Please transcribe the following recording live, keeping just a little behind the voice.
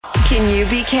Can you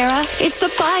beat Kara? It's the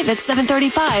 5 at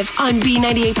 7:35 on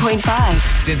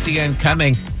B98.5. Cynthia and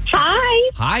Cumming. Hi.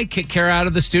 Hi, kick Kara out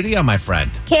of the studio, my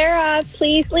friend. Kara,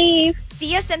 please leave.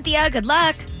 See ya, Cynthia. Good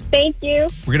luck. Thank you.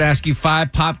 We're going to ask you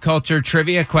 5 pop culture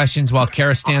trivia questions while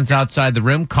Kara stands outside the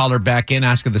room. Call her back in,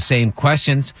 ask her the same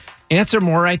questions. Answer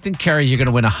more right than Kara, you're going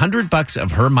to win $100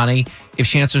 of her money. If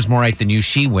she answers more right than you,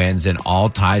 she wins, and all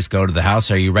ties go to the house.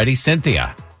 Are you ready,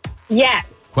 Cynthia? Yes.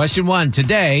 Question 1.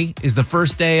 Today is the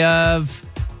first day of...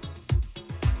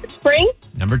 Spring?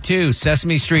 Number 2,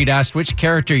 Sesame Street asked which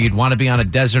character you'd want to be on a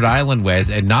desert island with,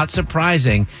 and not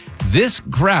surprising, this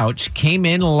Grouch came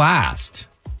in last.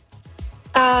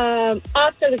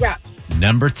 Oscar the Grouch.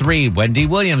 Number 3, Wendy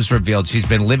Williams revealed she's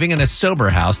been living in a sober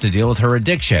house to deal with her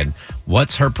addiction.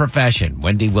 What's her profession?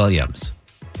 Wendy Williams.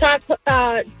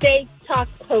 Day talk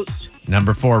host.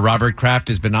 Number 4, Robert Kraft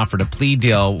has been offered a plea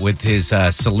deal with his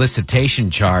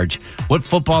solicitation charge. What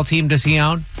football team does he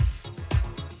own?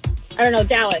 I don't know,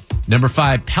 Dallas. Number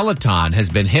 5, Peloton has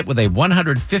been hit with a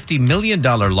 $150 million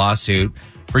lawsuit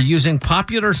for using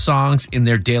popular songs in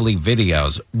their daily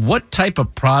videos. What type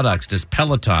of products does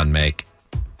Peloton make?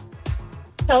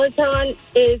 Peloton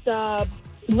is a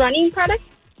running product.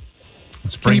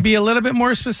 Can you be a little bit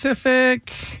more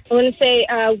specific? I want to say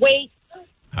weight.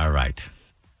 All right.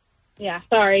 Yeah,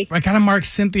 sorry. I kind of marked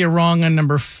Cynthia wrong on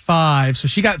number 5, so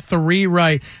she got 3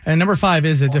 right. And number 5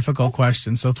 is a difficult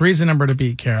question, so 3 is the number to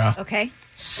beat, Kara. Okay.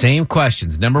 Same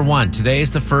questions. Number 1, today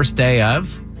is the first day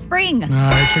of... Spring. All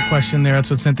right, trick question there. That's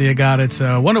what Cynthia got. It's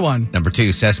 1-1. Number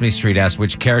 2, Sesame Street asked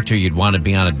which character you'd want to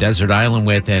be on a desert island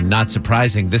with, and not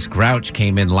surprising, this Grouch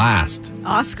came in last.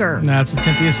 Oscar. That's what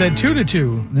Cynthia said,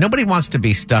 2-2. Nobody wants to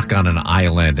be stuck on an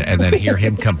island and then hear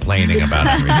him complaining about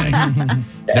everything.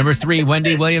 Number 3,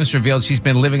 Wendy Williams revealed she's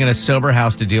been living in a sober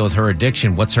house to deal with her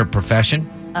addiction. What's her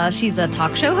profession? She's a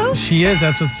talk show host? She is.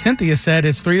 That's what Cynthia said.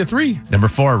 It's 3-3. Number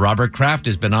 4, Robert Kraft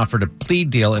has been offered a plea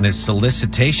deal in his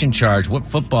solicitation charge. What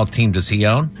football team does he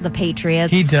own? The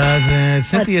Patriots. He does.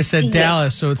 Cynthia said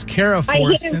Dallas, so it's Kara 4. I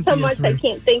hate him Cynthia so much 3. I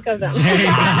can't think of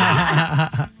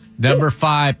them. Number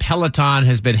 5, Peloton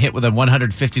has been hit with a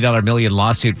 $150 million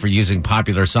lawsuit for using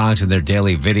popular songs in their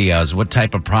daily videos. What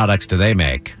type of products do they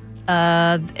make?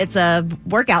 It's a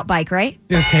workout bike, right?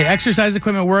 Okay, exercise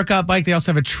equipment, workout bike. They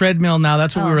also have a treadmill now.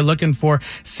 That's what we were looking for.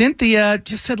 Cynthia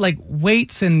just said like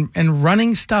weights and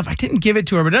running stuff. I didn't give it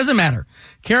to her, but it doesn't matter.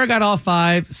 Kara got all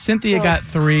 5. Cynthia got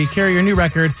 3. Kara, your new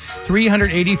record,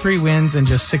 383 wins and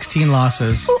just 16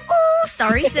 losses. Ooh,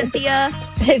 sorry, Cynthia.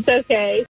 It's okay.